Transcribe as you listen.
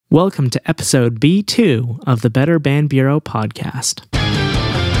Welcome to episode B2 of the Better Band Bureau podcast.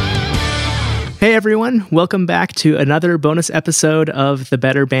 Hey everyone, welcome back to another bonus episode of the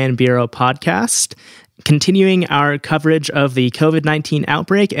Better Band Bureau podcast, continuing our coverage of the COVID-19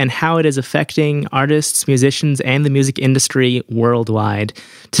 outbreak and how it is affecting artists, musicians, and the music industry worldwide.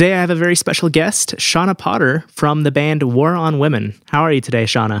 Today I have a very special guest, Shawna Potter from the band War on Women. How are you today,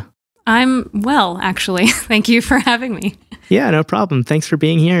 Shawna? I'm well, actually. Thank you for having me. Yeah, no problem. Thanks for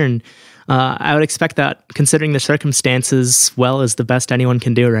being here. And I would expect that, considering the circumstances, well is the best anyone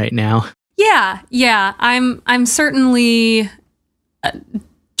can do right now. Yeah. I'm certainly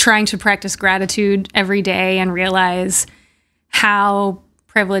trying to practice gratitude every day and realize how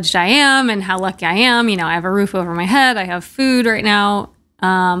privileged I am and how lucky I am. You know, I have a roof over my head. I have food right now.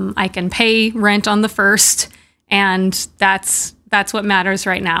 I can pay rent on the 1st, and that's what matters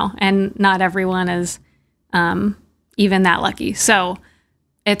right now. And not everyone is even that lucky. So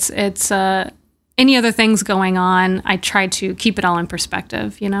it's any other things going on, I try to keep it all in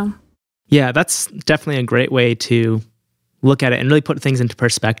perspective, you know? Yeah, that's definitely a great way to look at it and really put things into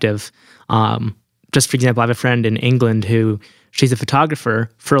perspective. Just for example, I have a friend in England who she's a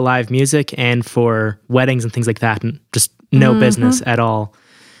photographer for live music and for weddings and things like that, and just no business at all.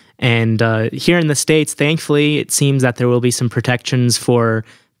 And here in the States, thankfully, it seems that there will be some protections for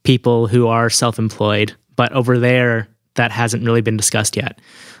people who are self-employed. But over there, that hasn't really been discussed yet.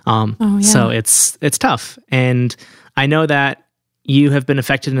 So it's tough. And I know that you have been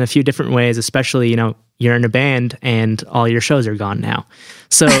affected in a few different ways, especially, you know, you're in a band and all your shows are gone now.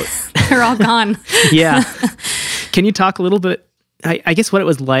 So they're all gone. Yeah. Can you talk a little bit, I guess, what it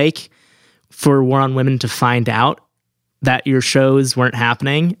was like for War on Women to find out that your shows weren't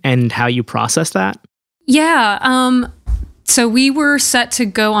happening and how you processed that? Yeah. So we were set to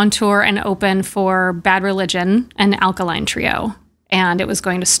go on tour and open for Bad Religion and Alkaline Trio. And it was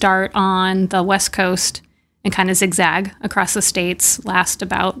going to start on the West Coast and kind of zigzag across the states, last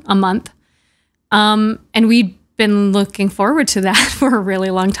about a month. And we'd been looking forward to that for a really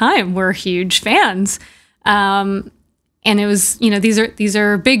long time. We're huge fans. And it was, you know, these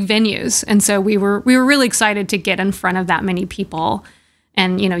are big venues. And so we were really excited to get in front of that many people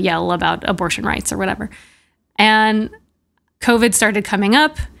and, you know, yell about abortion rights or whatever. And COVID started coming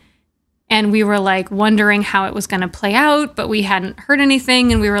up, and we were like wondering how it was going to play out, but we hadn't heard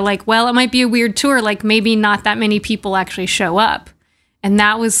anything. And we were like, well, it might be a weird tour. Like maybe not that many people actually show up. And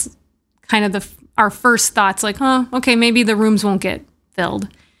that was kind of our first thoughts, like, oh, okay, maybe the rooms won't get filled.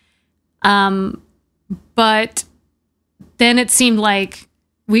 But then it seemed like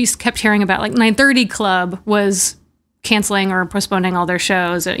we kept hearing about like 930 Club was canceling or postponing all their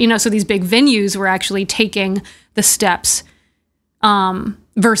shows. You know, so these big venues were actually taking the steps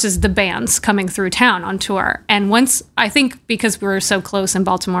versus the bands coming through town on tour. And once, I think because we were so close in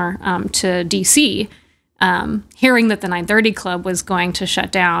Baltimore to DC, hearing that the 930 Club was going to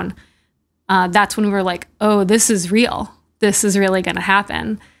shut down, that's when we were like, oh, this is real. This is really going to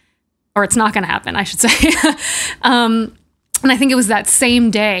happen. Or it's not going to happen, I should say. And I think it was that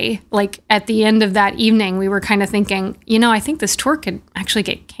same day, like at the end of that evening, we were kind of thinking, you know, I think this tour could actually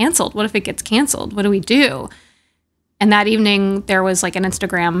get canceled. What if it gets canceled? What do we do? And that evening, there was like an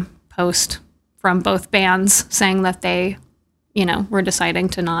Instagram post from both bands saying that they, you know, were deciding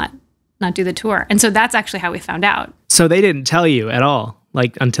to not do the tour. And so that's actually how we found out. So they didn't tell you at all,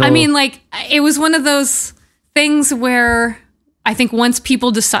 like until... I mean, like it was one of those things where I think once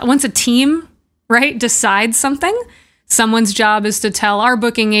a team, right, decides something, someone's job is to tell our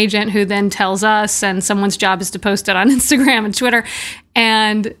booking agent, who then tells us, and someone's job is to post it on Instagram and Twitter.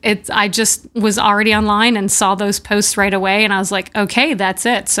 And I just was already online and saw those posts right away. And I was like, okay, that's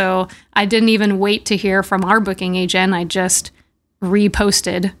it. So I didn't even wait to hear from our booking agent. I just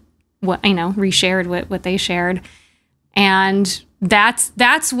reposted reshared what they shared. And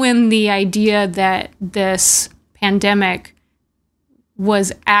that's when the idea that this pandemic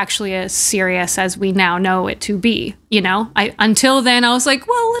was actually as serious as we now know it to be. You know, until then I was like,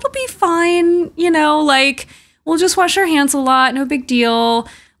 well, it'll be fine. You know, like we'll just wash our hands a lot. No big deal.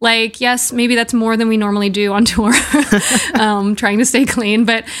 Like, yes, maybe that's more than we normally do on tour, trying to stay clean.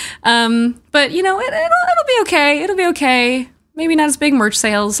 But you know, it'll be okay. It'll be okay. Maybe not as big merch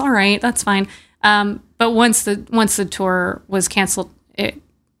sales. All right, that's fine. But once the tour was canceled, it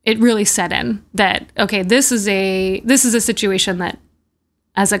really set in that, okay, this is a situation that,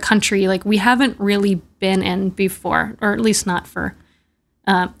 as a country, like we haven't really been in before, or at least not for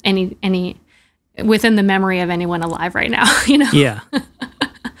any within the memory of anyone alive right now, you know? Yeah.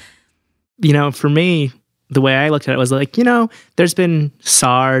 You know, for me, the way I looked at it was like, you know, there's been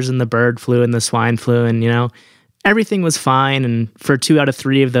SARS and the bird flu and the swine flu, and, you know, everything was fine. And for 2 out of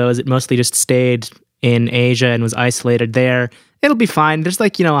 3 of those, it mostly just stayed in Asia and was isolated there. It'll be fine. There's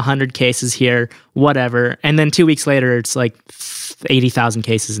 100 cases here, whatever. And then 2 weeks later, it's 80,000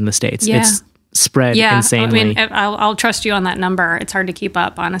 cases in the States. Yeah. It's spread insanely. I mean, I'll trust you on that number. It's hard to keep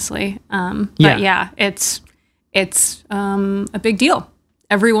up, honestly. But it's a big deal.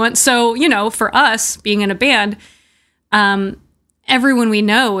 Everyone. So, for us being in a band, everyone we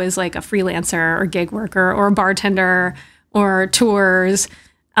know is like a freelancer or gig worker or a bartender or tours.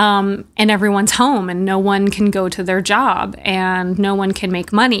 And everyone's home and no one can go to their job and no one can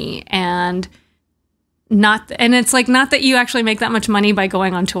make money and not that you actually make that much money by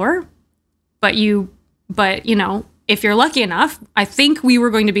going on tour, but if you're lucky enough, I think we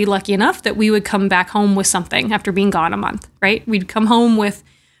were going to be lucky enough that we would come back home with something after being gone a month, right? We'd come home with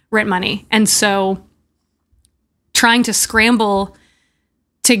rent money. And so trying to scramble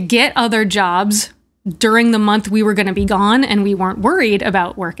to get other jobs during the month we were going to be gone and we weren't worried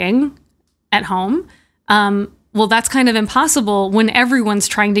about working at home. Well, that's kind of impossible when everyone's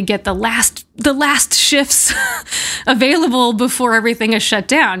trying to get the last shifts available before everything is shut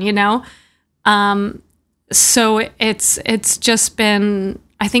down, So it's just been,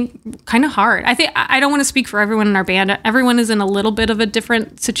 I think, kind of hard. I don't want to speak for everyone in our band. Everyone is in a little bit of a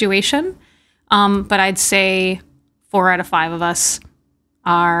different situation. But I'd say 4 out of 5 of us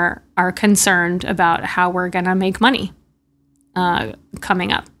are concerned about how we're going to make money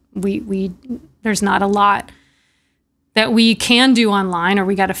coming up. There's not a lot that we can do online, or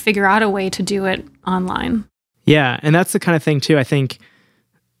we got to figure out a way to do it online. Yeah, and that's the kind of thing too. I think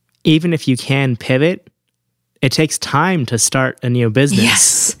even if you can pivot, it takes time to start a new business.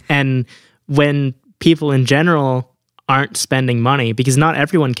 Yes. And when people in general aren't spending money, because not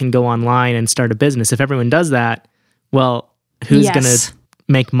everyone can go online and start a business. If everyone does that, well, who's going to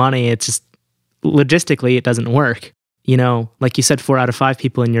make money? It's just logistically, it doesn't work. Like you said, 4 out of 5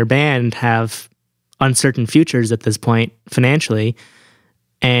 people in your band have uncertain futures at this point financially.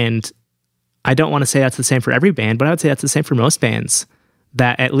 And I don't want to say that's the same for every band, but I would say that's the same for most bands,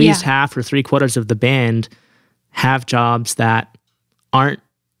 that at least half or 3/4 of the band have jobs that aren't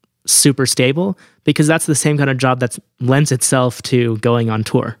super stable, because that's the same kind of job that lends itself to going on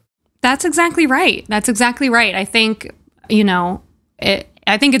tour. That's exactly right. I think,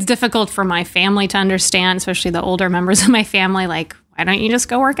 I think it's difficult for my family to understand, especially the older members of my family, like, why don't you just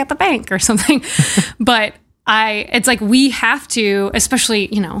go work at the bank or something? But it's like we have to, especially,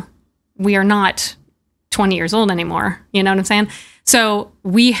 we are not 20 years old anymore. You know what I'm saying? So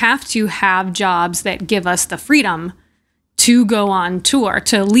we have to have jobs that give us the freedom to go on tour,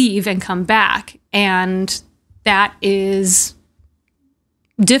 to leave and come back. And that is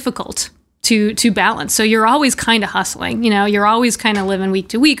difficult to balance. So you're always kind of hustling, you're always kind of living week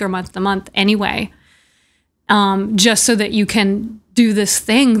to week or month to month anyway, just so that you can do this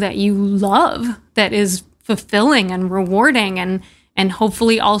thing that you love, that is fulfilling and rewarding and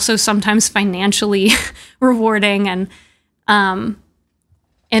hopefully also sometimes financially rewarding and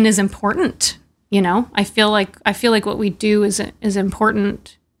is important. I feel like what we do is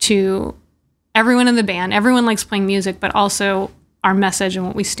important to everyone in the band. Everyone likes playing music, but also our message and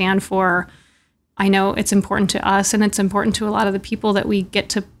what we stand for. I know it's important to us, and it's important to a lot of the people that we get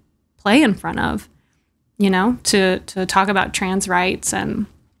to play in front of, to talk about trans rights and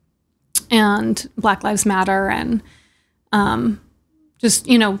Black Lives Matter and just,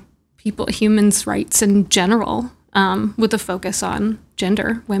 humans' rights in general, with a focus on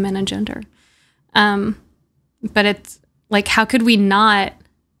gender, women and gender. But it's like, how could we not?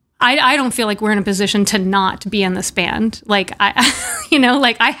 I don't feel like we're in a position to not be in this band. Like I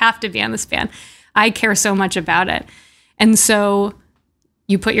have to be in this band. I care so much about it. And so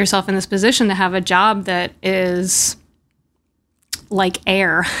you put yourself in this position to have a job that is like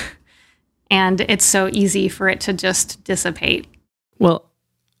air, and it's so easy for it to just dissipate. Well,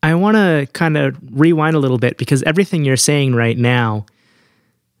 I want to kind of rewind a little bit, because everything you're saying right now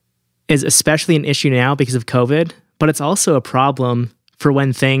is especially an issue now because of COVID, but it's also a problem for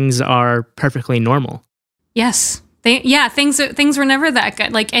when things are perfectly normal. Yes. Things were never that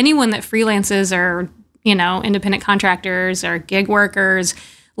good. Like anyone that freelances or, independent contractors or gig workers,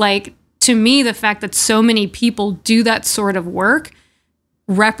 like, to me, the fact that so many people do that sort of work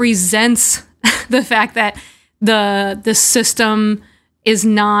represents the fact that the system is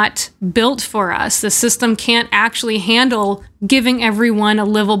not built for us. The system can't actually handle giving everyone a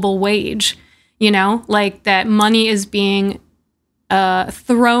livable wage, like that money is being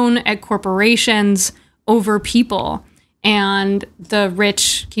thrown at corporations over people, and the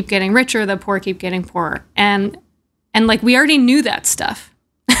rich keep getting richer, the poor keep getting poorer. And like, we already knew that stuff,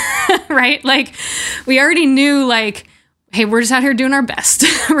 right? Like, we already knew, like, hey, we're just out here doing our best,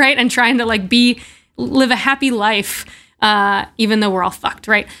 right? And trying to like live a happy life, even though we're all fucked,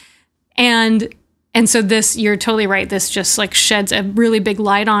 right? And so this, you're totally right. This just like sheds a really big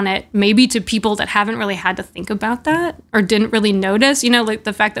light on it, maybe to people that haven't really had to think about that or didn't really notice, like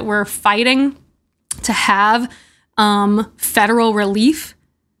the fact that we're fighting to have federal relief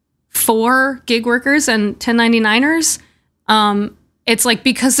for gig workers and 1099ers. It's like,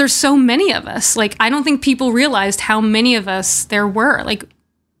 because there's so many of us. Like, I don't think people realized how many of us there were. Like,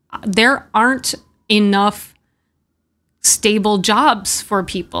 there aren't enough stable jobs for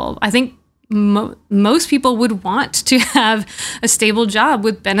people. I think most people would want to have a stable job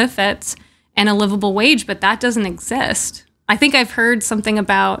with benefits and a livable wage, but that doesn't exist. I think I've heard something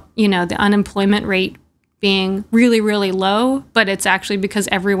about, the unemployment rate being really, really low, but it's actually because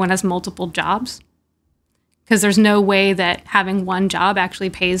everyone has multiple jobs. Because there's no way that having one job actually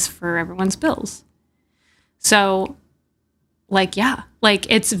pays for everyone's bills. So,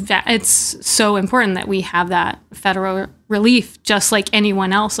 it's so important that we have that federal relief, just like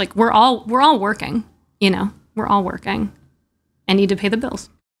anyone else. Like, we're all working, we're all working and need to pay the bills.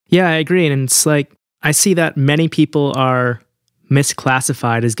 Yeah, I agree. And it's like, I see that many people are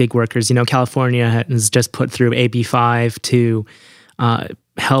misclassified as gig workers. California has just put through AB5 to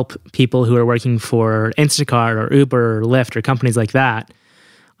help people who are working for Instacart or Uber or Lyft or companies like that,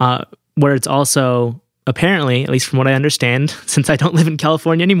 where it's also apparently, at least from what I understand, since I don't live in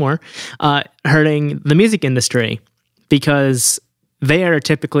California anymore, hurting the music industry, because they are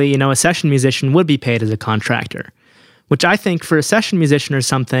typically, a session musician would be paid as a contractor, which I think for a session musician or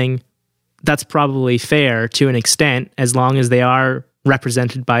something, that's probably fair to an extent, as long as they are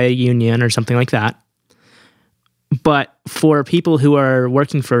represented by a union or something like that. But for people who are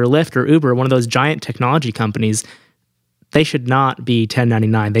working for Lyft or Uber, one of those giant technology companies, they should not be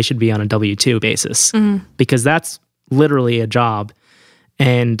 1099. They should be on a W-2 basis, because that's literally a job.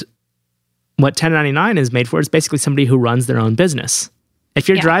 And what 1099 is made for is basically somebody who runs their own business. If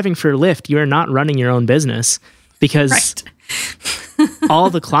you're driving for Lyft, you're not running your own business, because all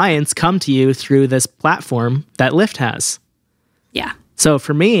the clients come to you through this platform that Lyft has. Yeah. So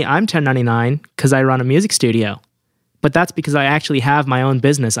for me, I'm 1099 because I run a music studio. But that's because I actually have my own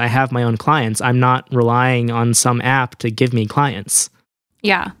business. I have my own clients. I'm not relying on some app to give me clients.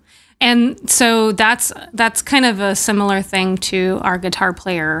 Yeah. And so that's kind of a similar thing to our guitar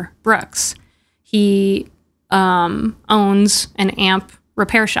player, Brooks. He owns an amp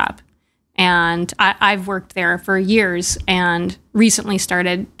repair shop. And I've worked there for years and recently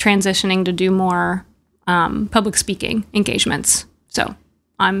started transitioning to do more public speaking engagements. So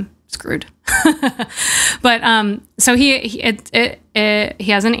I'm screwed. But so he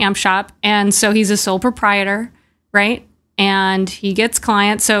has an amp shop, and so he's a sole proprietor, right? And he gets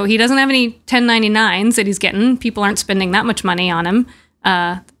clients. So he doesn't have any 1099s that he's getting. People aren't spending that much money on him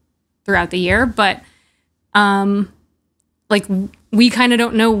throughout the year. But we kind of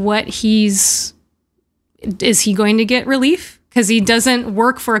don't know what is he going to get relief? Because he doesn't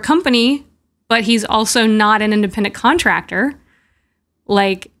work for a company, but he's also not an independent contractor.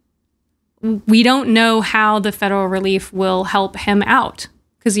 We don't know how the federal relief will help him out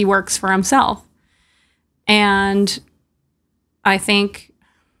because he works for himself. And I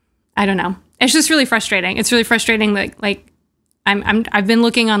don't know. It's just really frustrating. It's really frustrating that I've been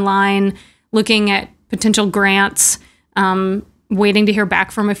looking online, looking at potential grants, waiting to hear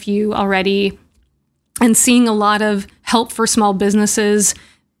back from a few already, and seeing a lot of help for small businesses,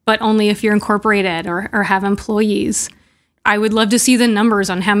 but only if you're incorporated or have employees. I would love to see the numbers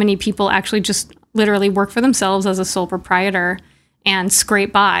on how many people actually just literally work for themselves as a sole proprietor and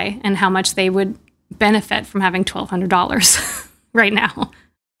scrape by, and how much they would benefit from having $1,200 right now.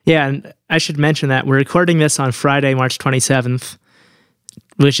 Yeah, and I should mention that we're recording this on Friday, March 27th,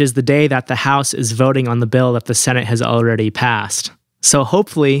 which is the day that the House is voting on the bill that the Senate has already passed. So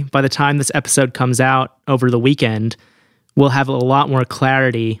hopefully, by the time this episode comes out over the weekend, we'll have a lot more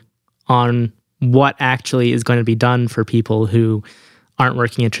clarity on what actually is going to be done for people who aren't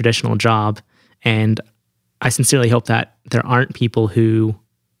working a traditional job. And I sincerely hope that there aren't people who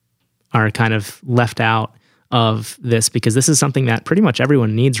are kind of left out of this, because this is something that pretty much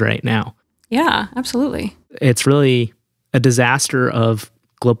everyone needs right now. Yeah, absolutely. It's really a disaster of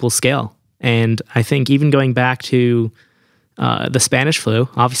global scale. And I think even going back to the Spanish flu,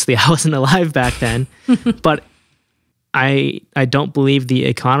 obviously I wasn't alive back then, but I don't believe the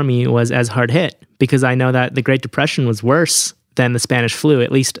economy was as hard hit, because I know that the Great Depression was worse than the Spanish flu,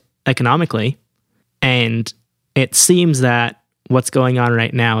 at least economically. And it seems that what's going on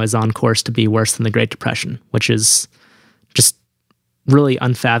right now is on course to be worse than the Great Depression, which is just really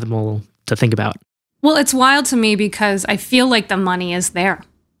unfathomable to think about. Well, it's wild to me because I feel like the money is there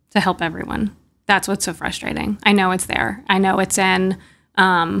to help everyone. That's what's so frustrating. I know it's there. I know it's in,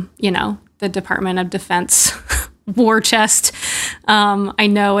 the Department of Defense war chest. I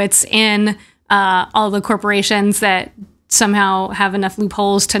know it's in all the corporations that somehow have enough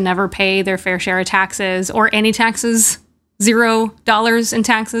loopholes to never pay their fair share of taxes or any taxes, $0 in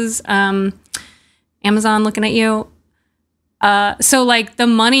taxes. Amazon looking at you. So like the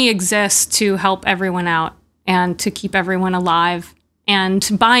money exists to help everyone out and to keep everyone alive and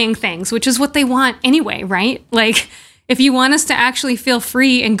buying things, which is what they want anyway, right? Like if you want us to actually feel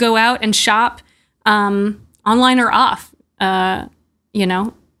free and go out and shop online or off,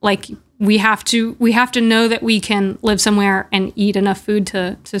 like we have to know that we can live somewhere and eat enough food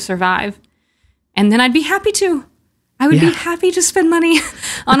to survive. And then I'd be happy to. I would be happy to spend money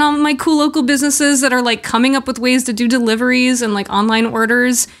on all my cool local businesses that are like coming up with ways to do deliveries and like online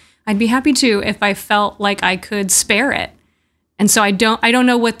orders. I'd be happy to if I felt like I could spare it. And so I don't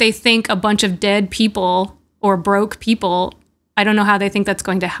know what they think a bunch of dead people or broke people, I don't know how they think that's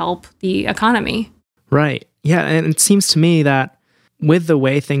going to help the economy. Right. Yeah, and it seems to me that with the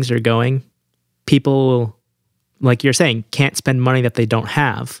way things are going, people, like you're saying, can't spend money that they don't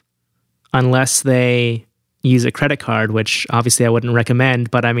have unless they use a credit card, which obviously I wouldn't recommend.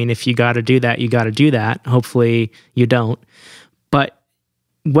 But I mean, if you got to do that, you got to do that. Hopefully you don't. But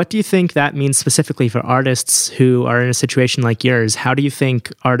what do you think that means specifically for artists who are in a situation like yours? How do you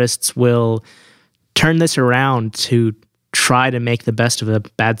think artists will turn this around to try to make the best of a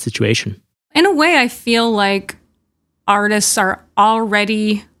bad situation? In a way, I feel like artists are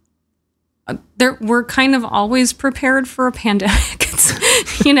already, we're kind of always prepared for a pandemic.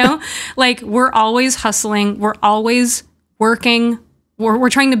 Like we're always hustling. We're always working. We're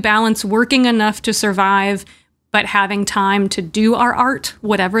trying to balance working enough to survive, but having time to do our art,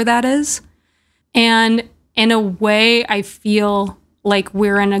 whatever that is. And in a way, I feel like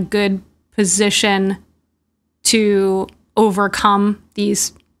we're in a good position to overcome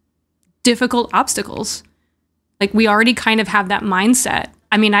these difficult obstacles. Like we already kind of have that mindset.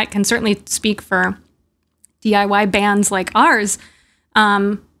 I mean, I can certainly speak for DIY bands like ours.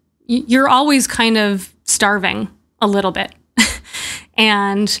 You're always kind of starving a little bit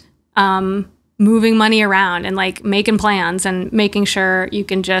and moving money around and like making plans and making sure you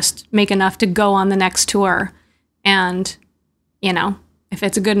can just make enough to go on the next tour. And, if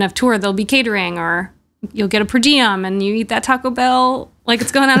it's a good enough tour, there'll be catering or you'll get a per diem and you eat that Taco Bell like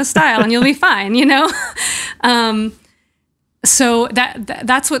it's going out of style and you'll be fine, So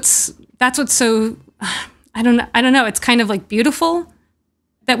that's what's so, I don't know. It's kind of like beautiful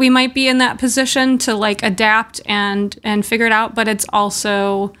that we might be in that position to like adapt and figure it out. But it's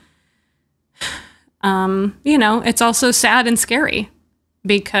also, it's also sad and scary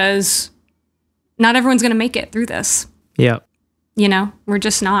because not everyone's going to make it through this. Yeah. We're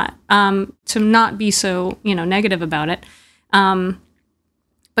just not. To not be so, negative about it.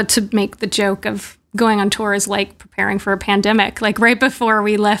 But to make the joke of going on tour is like preparing for a pandemic. Like right before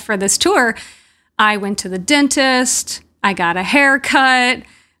we left for this tour, I went to the dentist. I got a haircut.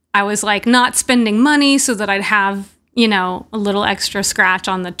 I was like not spending money so that I'd have, a little extra scratch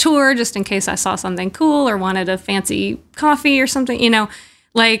on the tour just in case I saw something cool or wanted a fancy coffee or something,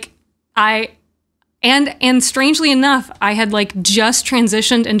 And strangely enough, I had like just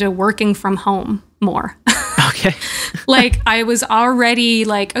transitioned into working from home more. Okay. Like I was already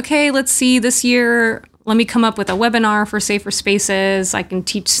like, okay, let's see this year. Let me come up with a webinar for Safer Spaces. I can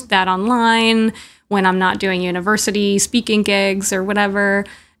teach that online when I'm not doing university speaking gigs or whatever.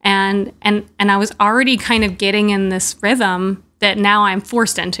 And I was already kind of getting in this rhythm that now I'm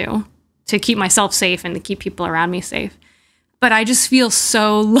forced into to keep myself safe and to keep people around me safe. But I just feel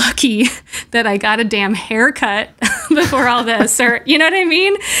so lucky that I got a damn haircut before all this, or you know what I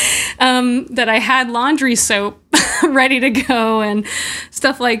mean? That I had laundry soap ready to go and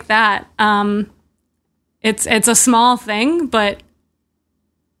stuff like that. It's a small thing, but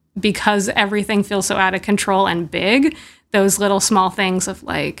because everything feels so out of control and big, those little small things of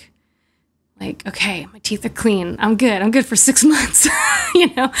like, okay, my teeth are clean. I'm good for 6 months.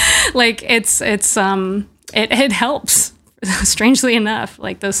 Like it helps. Strangely enough,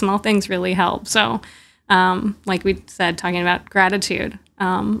 like those small things really help. So, like we said, talking about gratitude,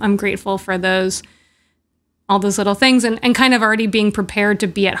 I'm grateful for all those little things and kind of already being prepared to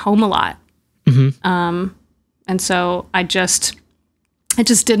be at home a lot. Mm-hmm. And so I just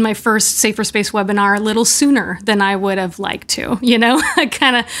did my first Safer Space webinar a little sooner than I would have liked to, I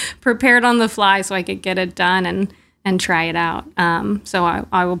kind of prepared on the fly so I could get it done and try it out. So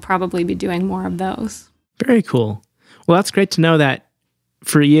I will probably be doing more of those. Very cool. Well, that's great to know that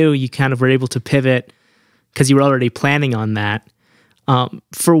for you, you kind of were able to pivot because you were already planning on that.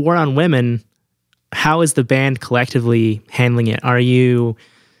 For War on Women, how is the band collectively handling it? Are you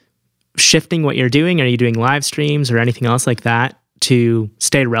shifting what you're doing? Are you doing live streams or anything else like that to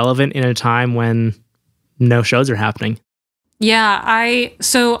stay relevant in a time when no shows are happening? Yeah,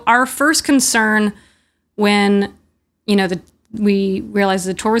 so our first concern when, we realized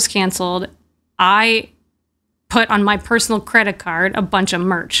the tour was canceled, I put on my personal credit card a bunch of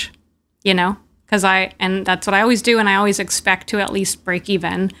merch, because and that's what I always do. And I always expect to at least break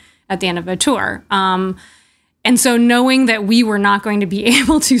even at the end of a tour. And so knowing that we were not going to be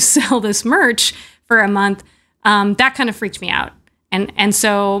able to sell this merch for a month, that kind of freaked me out. And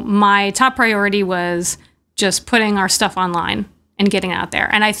so my top priority was just putting our stuff online and getting it out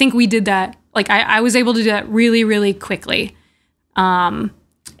there. And I think we did that. Like I was able to do that really, really quickly. And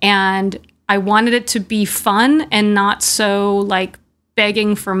I wanted it to be fun and not so like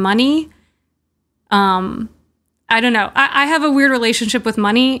begging for money. I don't know. I have a weird relationship with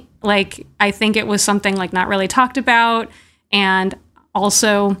money. Like, I think it was something like not really talked about. And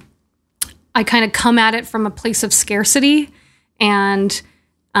also I kind of come at it from a place of scarcity and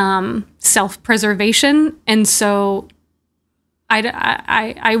self-preservation. And so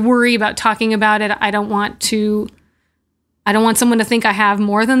I worry about talking about it. I don't want someone to think I have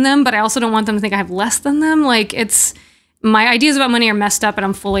more than them, but I also don't want them to think I have less than them. Like, my ideas about money are messed up and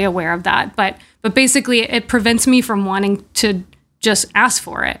I'm fully aware of that. But basically it prevents me from wanting to just ask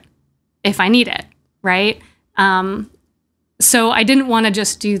for it if I need it. Right. So I didn't want to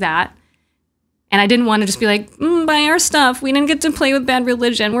just do that. And I didn't want to just be like, buy our stuff. We didn't get to play with Bad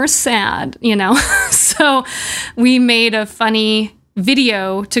Religion. We're sad, So we made a funny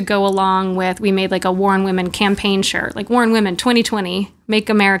video to go along with, we made like a War on Women campaign shirt, like War on Women 2020, make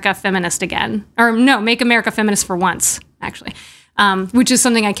America feminist again. Or no, make America feminist for once, actually, which is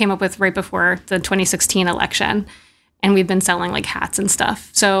something I came up with right before the 2016 election. And we've been selling like hats and stuff.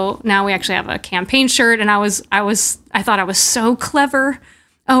 So now we actually have a campaign shirt. And I thought I was so clever.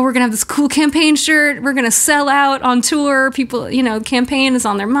 Oh, we're going to have this cool campaign shirt. We're going to sell out on tour. People, campaign is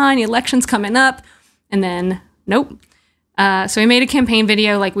on their mind. The election's coming up. And then, nope. So we made a campaign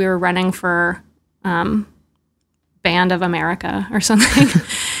video like we were running for Band of America or something.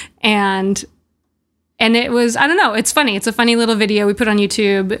 and it was, I don't know, it's funny. It's a funny little video we put on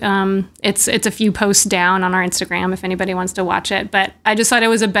YouTube. It's a few posts down on our Instagram if anybody wants to watch it. But I just thought it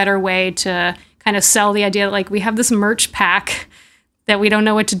was a better way to kind of sell the idea that like we have this merch pack that we don't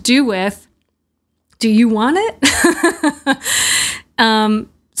know what to do with. Do you want it?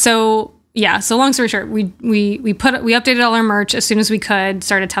 So long story short, we updated all our merch as soon as we could,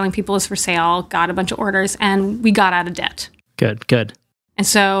 started telling people it's for sale, got a bunch of orders, and we got out of debt. Good. And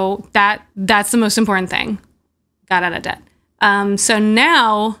so that's the most important thing. Got out of debt. So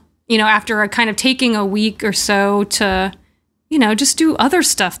now, after kind of taking a week or so to, just do other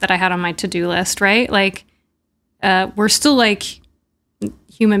stuff that I had on my to-do list, right? Like, we're still like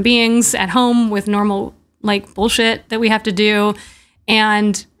human beings at home with normal like bullshit that we have to do.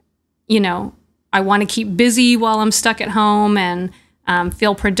 And I want to keep busy while I'm stuck at home and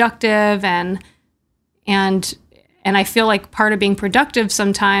feel productive. And I feel like part of being productive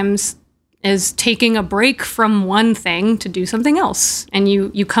sometimes is taking a break from one thing to do something else. And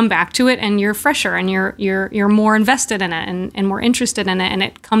you come back to it and you're fresher and you're more invested in it and more interested in it. And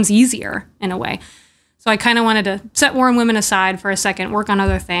it comes easier in a way. So I kind of wanted to set War on Women aside for a second, work on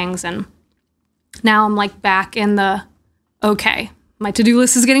other things. And now I'm like back in the, okay, my to-do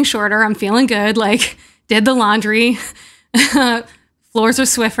list is getting shorter. I'm feeling good. Like, did the laundry, floors are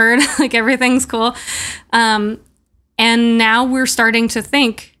Swiffered, like everything's cool. And now we're starting to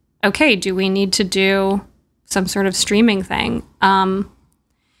think, okay, do we need to do some sort of streaming thing?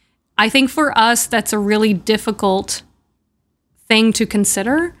 I think for us, that's a really difficult thing to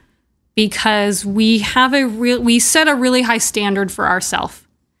consider because we set a really high standard for ourselves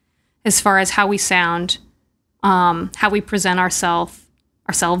as far as how we sound, how we present ourselves.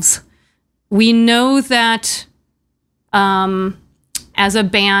 We know that as a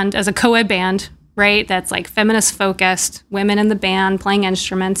band, as a co-ed band, right, that's like feminist focused, women in the band playing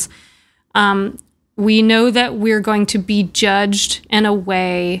instruments, we know that we're going to be judged in a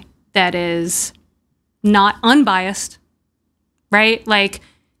way that is not unbiased, right? Like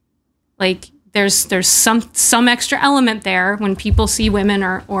there's some extra element there when people see women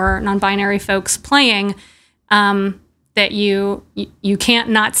or non-binary folks playing, that you can't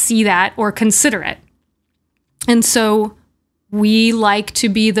not see that or consider it. And so we like to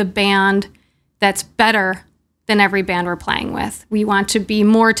be the band that's better than every band we're playing with. We want to be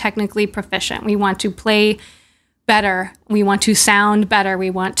more technically proficient. We want to play better. We want to sound better. We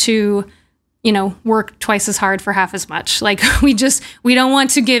want to, work twice as hard for half as much. Like we don't want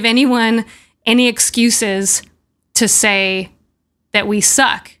to give anyone any excuses to say that we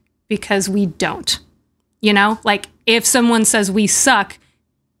suck, because we don't. Like if someone says we suck,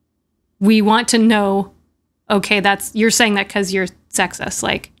 we want to know, okay, you're saying that because you're sexist.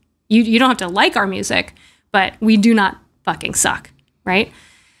 Like you don't have to like our music, but we do not fucking suck, right?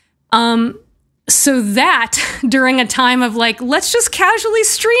 So that during a time of like, let's just casually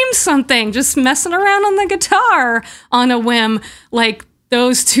stream something, just messing around on the guitar on a whim, like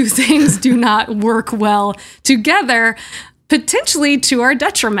those two things do not work well together, potentially to our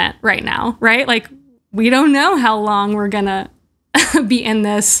detriment right now, right? Like we don't know how long we're gonna be in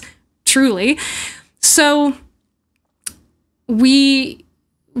this truly. So we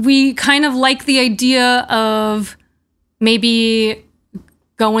kind of like the idea of maybe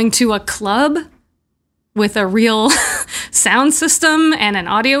going to a club with a real sound system and an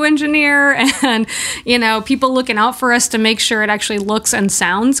audio engineer and, people looking out for us to make sure it actually looks and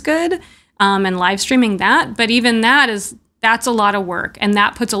sounds good, and live streaming that. But even that's a lot of work, and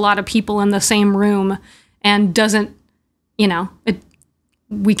that puts a lot of people in the same room and doesn't,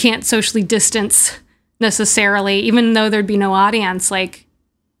 we can't socially distance necessarily, even though there'd be no audience. Like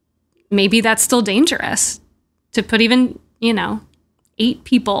maybe that's still dangerous to put even, 8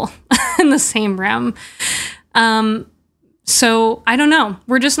 people in the same room. So I don't know.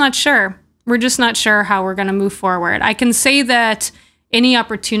 We're just not sure. We're just not sure how we're going to move forward. I can say that any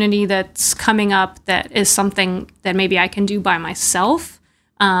opportunity that's coming up that is something that maybe I can do by myself,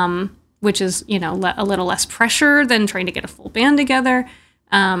 which is, a little less pressure than trying to get a full band together.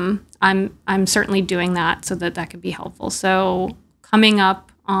 I'm certainly doing that so that could be helpful. So coming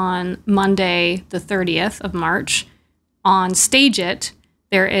up on Monday, the 30th of March, on Stage It,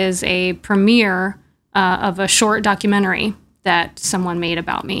 there is a premiere of a short documentary that someone made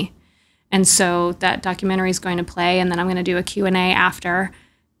about me. And so that documentary is going to play, and then I'm going to do a Q&A after.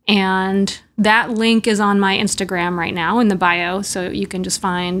 And that link is on my Instagram right now in the bio, so you can just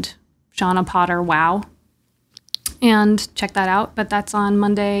find Shawna Potter Wow and check that out. But that's on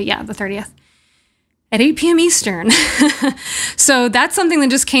Monday, the 30th at 8 p.m. Eastern. So that's something that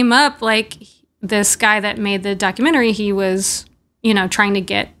just came up. Like this guy that made the documentary, he was, trying to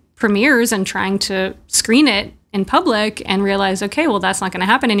get premieres and trying to screen it in public and realize, okay, well, that's not going to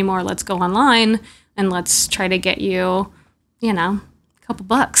happen anymore. Let's go online and let's try to get you, a couple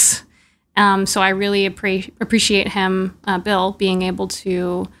bucks. So I really appreciate him, Bill, being able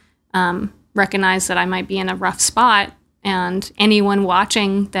to recognize that I might be in a rough spot, and anyone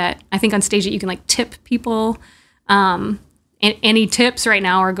watching that, I think on Stage It, you can like tip people. Any tips right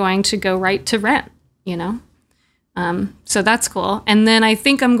now are going to go right to rent, so that's cool. And then I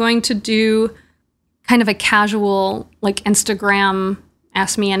think I'm going to do kind of a casual, like Instagram,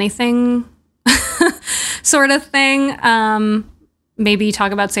 ask me anything sort of thing. Maybe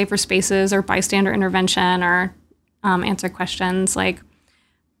talk about safer spaces or bystander intervention, or answer questions like,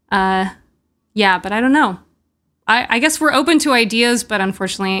 but I don't know. I guess we're open to ideas, but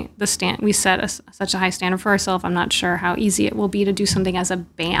unfortunately we set such a high standard for ourselves. I'm not sure how easy it will be to do something as a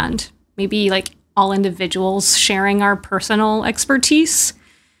band. Maybe like all individuals sharing our personal expertise.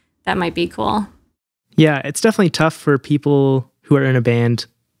 That might be cool. Yeah, it's definitely tough for people who are in a band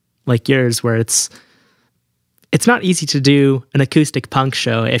like yours, where it's not easy to do an acoustic punk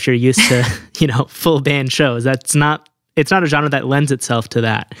show if you're used to, full band shows. It's not a genre that lends itself to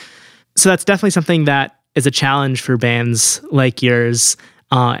that. So that's definitely something that is a challenge for bands like yours,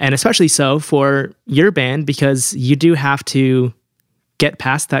 and especially so for your band, because you do have to get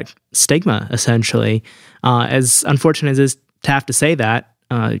past that stigma, essentially. As unfortunate as it is to have to say that,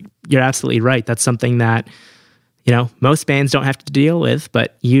 you're absolutely right. That's something that, most bands don't have to deal with,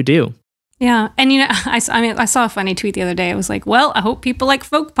 but you do. Yeah. And, I saw a funny tweet the other day. It was like, well, I hope people like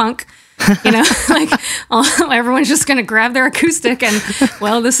folk punk, like everyone's just going to grab their acoustic and,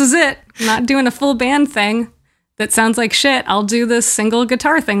 well, this is it. I'm not doing a full band thing that sounds like shit. I'll do this single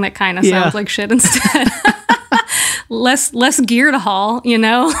guitar thing that kind of sounds like shit instead. less gear to haul,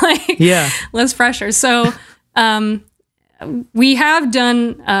 less pressure. So, we have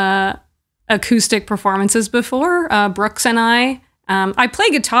done, acoustic performances before. Brooks and I play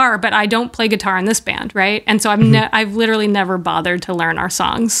guitar, but I don't play guitar in this band, right? And so I've literally never bothered to learn our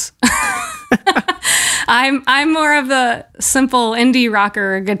songs. I'm more of the simple indie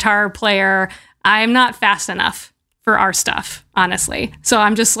rocker guitar player. I'm not fast enough for our stuff, honestly. So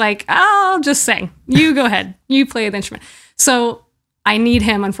I'm just like, I'll just sing. You go ahead. You play the instrument. So I need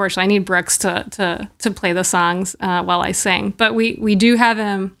him, unfortunately. I need Brooks to play the songs while I sing. But we do have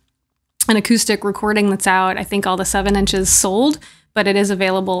him an acoustic recording that's out. I think all the 7 inches sold, but it is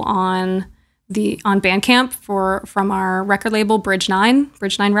available on Bandcamp from our record label Bridge 9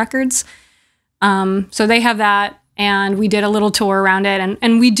 Records. So they have that, and we did a little tour around it,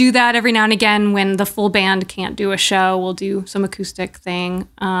 and we do that every now and again when the full band can't do a show. We'll do some acoustic thing,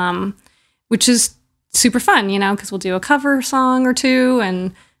 which is super fun, because we'll do a cover song or two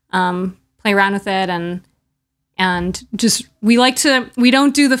and play around with it, and just we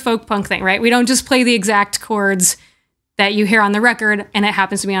don't do the folk punk thing, right? We don't just play the exact chords that you hear on the record and it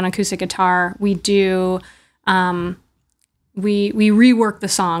happens to be on acoustic guitar. We do we rework the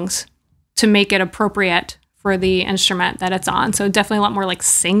songs to make it appropriate for the instrument that it's on. So definitely a lot more like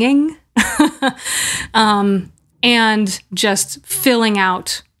singing and just filling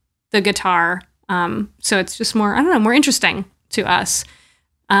out the guitar. So it's just more, I don't know, more interesting to us.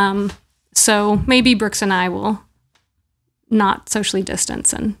 So maybe Brooks and I will not socially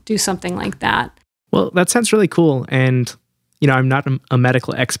distance and do something like that. Well, that sounds really cool. And, I'm not a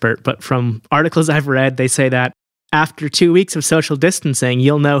medical expert, but from articles I've read, they say that after 2 weeks of social distancing,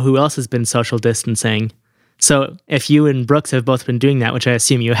 you'll know who else has been social distancing. So if you and Brooks have both been doing that, which I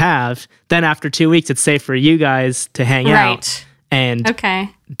assume you have, then after 2 weeks, it's safe for you guys to hang out and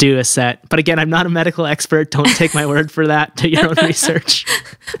do a set. But again, I'm not a medical expert. Don't take my word for that. Do your own research.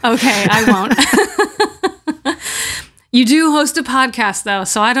 Okay, I won't. You do host a podcast, though,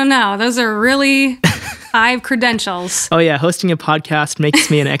 so I don't know. Those are really high credentials. Oh, yeah. Hosting a podcast makes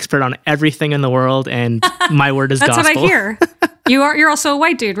me an expert on everything in the world, and my word is gospel. That's what I hear. You're also a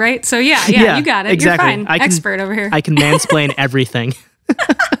white dude, right? So yeah, you got it. Exactly. You're fine. Expert over here. I can mansplain everything.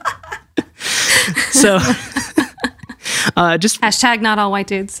 So just hashtag not all white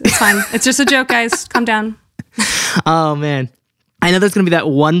dudes. It's fine. It's just a joke, guys. Calm down. Oh, man. I know there's going to be that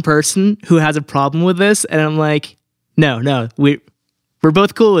one person who has a problem with this, and I'm like, no, we're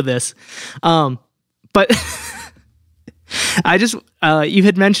both cool with this. But I just, you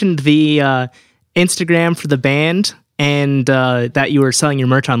had mentioned the Instagram for the band and that you were selling your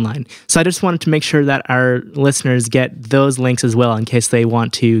merch online. So I just wanted to make sure that our listeners get those links as well in case they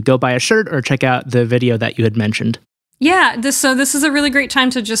want to go buy a shirt or check out the video that you had mentioned. Yeah, this is a really great time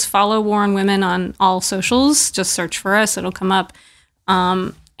to just follow War on Women on all socials. Just search for us. It'll come up.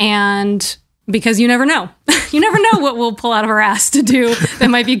 And because you never know. You never know what we'll pull out of our ass to do that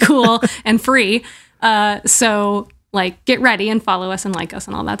might be cool and free. So get ready and follow us and like us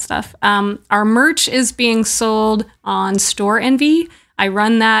and all that stuff. Our merch is being sold on Store Envy. I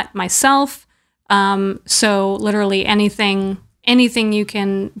run that myself. So literally anything you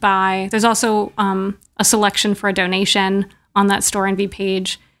can buy. There's also a selection for a donation on that Store Envy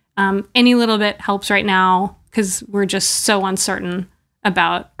page. Any little bit helps right now because we're just so uncertain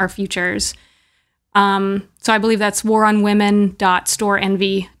about our futures. So I believe that's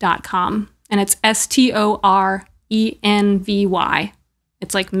waronwomen.storeenvy.com. And it's STORENVY.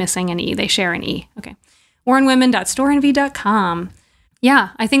 It's like missing an E. They share an E. Okay. waronwomen.storeenvy.com. Yeah,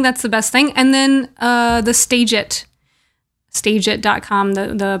 I think that's the best thing. And then the stageit.com,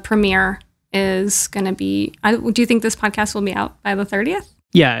 the premiere is going to be, do you think this podcast will be out by the 30th?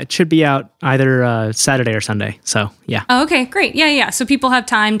 Yeah, it should be out either Saturday or Sunday. So, yeah. Oh, okay, great. Yeah. So people have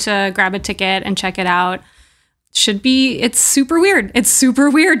time to grab a ticket and check it out. It's super weird. It's super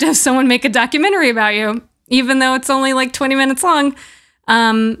weird to have someone make a documentary about you, even though it's only like 20 minutes long.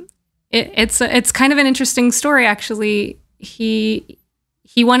 It's kind of an interesting story, actually. He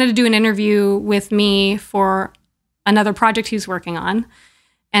wanted to do an interview with me for another project he's working on.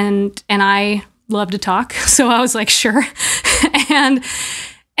 And I love to talk. So I was like, sure. and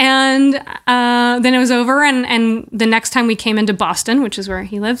then it was over. And the next time we came into Boston, which is where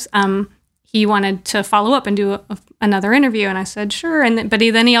he lives, he wanted to follow up and do another interview. And I said, sure. But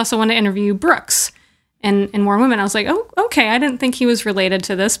he also wanted to interview Brooks in War on Women. I was like, oh, okay. I didn't think he was related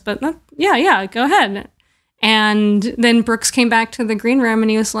to this, but yeah, go ahead. And then Brooks came back to the green room and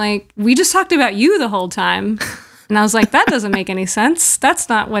he was like, we just talked about you the whole time. And I was like, that doesn't make any sense. That's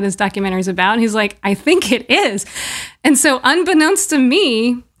not what his documentary is about. And he's like, I think it is. And so unbeknownst to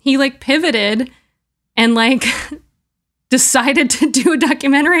me, he pivoted and decided to do a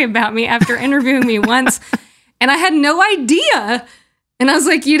documentary about me after interviewing me once. And I had no idea. And I was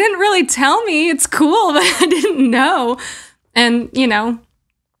like, you didn't really tell me. It's cool, but I didn't know. And,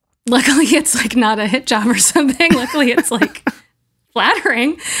 luckily it's not a hit job or something. Luckily it's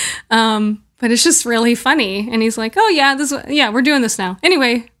flattering. But it's just really funny. And he's like, oh yeah, we're doing this now.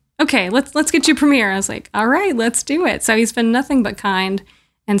 Anyway, okay, let's get you premiere. I was like, all right, let's do it. So he's been nothing but kind.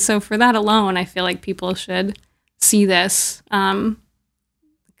 And so for that alone, I feel like people should see this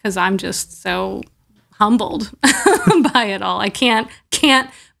because I'm just so humbled by it all. I can't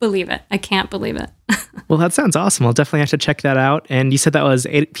believe it. I can't believe it. Well, that sounds awesome. I'll definitely have to check that out. And you said that was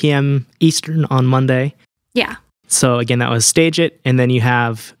 8 p.m. Eastern on Monday. Yeah. So again, that was Stage It. And then you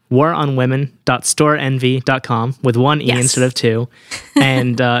have waronwomen.storeenvy.com with one E instead of two.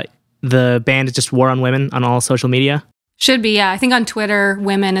 And the band is just War on Women on all social media. Should be, yeah. I think on Twitter,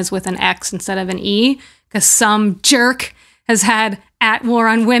 women is with an X instead of an E, because some jerk has had @War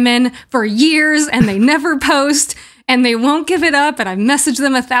on Women for years and they never post and they won't give it up. And I've messaged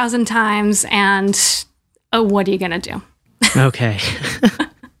them 1,000 times and what are you going to do? Okay.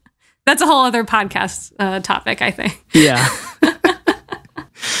 That's a whole other podcast topic, I think. Yeah.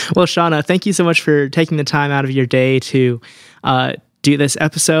 Well, Shawna, thank you so much for taking the time out of your day to do this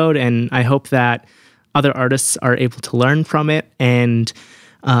episode. And I hope that other artists are able to learn from it and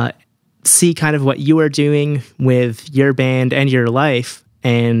see kind of what you are doing with your band and your life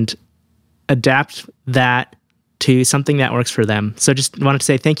and adapt that to something that works for them. So just wanted to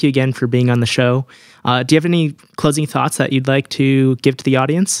say thank you again for being on the show. Do you have any closing thoughts that you'd like to give to the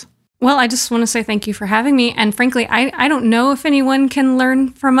audience? Well, I just want to say thank you for having me. And frankly, I don't know if anyone can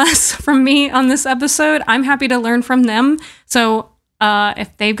learn from me on this episode. I'm happy to learn from them. So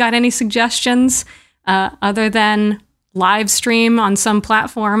if they've got any suggestions other than live stream on some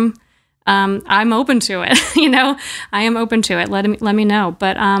platform, I'm open to it. I am open to it. Let me know.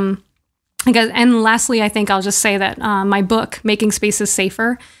 But and lastly, I think I'll just say that my book, Making Spaces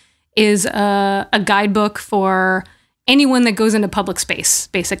Safer, is a guidebook for anyone that goes into public space,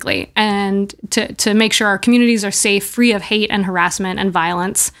 basically, and to make sure our communities are safe, free of hate and harassment and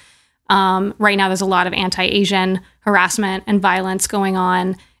violence. Right now, there's a lot of anti-Asian harassment and violence going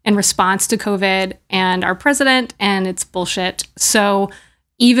on in response to COVID and our president, and it's bullshit. So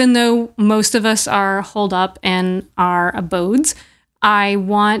even though most of us are holed up in our abodes, I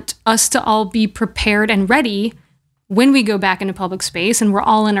want us to all be prepared and ready when we go back into public space and we're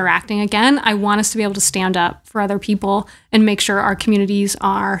all interacting again. I want us to be able to stand up for other people and make sure our communities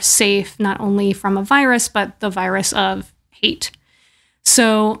are safe, not only from a virus, but the virus of hate.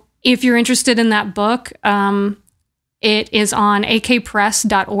 So if you're interested in that book, it is on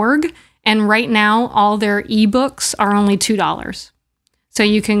akpress.org. And right now, all their ebooks are only $2. So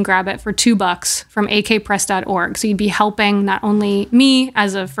you can grab it for $2 from akpress.org. So you'd be helping not only me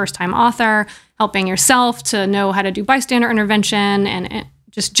as a first-time author, helping yourself to know how to do bystander intervention and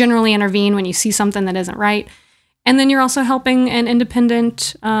just generally intervene when you see something that isn't right. And then you're also helping an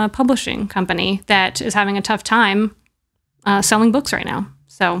independent publishing company that is having a tough time selling books right now.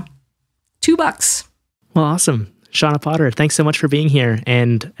 So $2. Well, awesome. Shawna Potter, thanks so much for being here.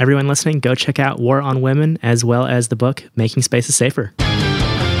 And everyone listening, go check out War on Women as well as the book, Making Spaces Safer.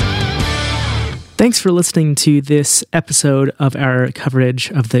 Thanks for listening to this episode of our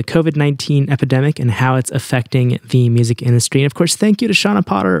coverage of the COVID-19 epidemic and how it's affecting the music industry. And of course, thank you to Shawna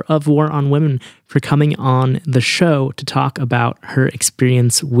Potter of War on Women for coming on the show to talk about her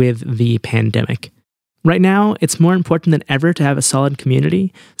experience with the pandemic. Right now, it's more important than ever to have a solid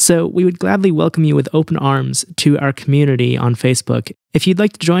community, so we would gladly welcome you with open arms to our community on Facebook. If you'd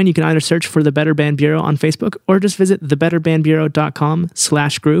like to join, you can either search for the Better Band Bureau on Facebook or just visit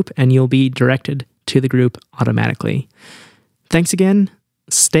thebetterbandbureau.com/group and you'll be directed to the group automatically. Thanks again.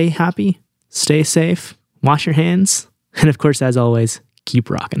 Stay happy, stay safe, wash your hands, and of course, as always, keep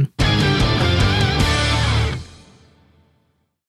rocking.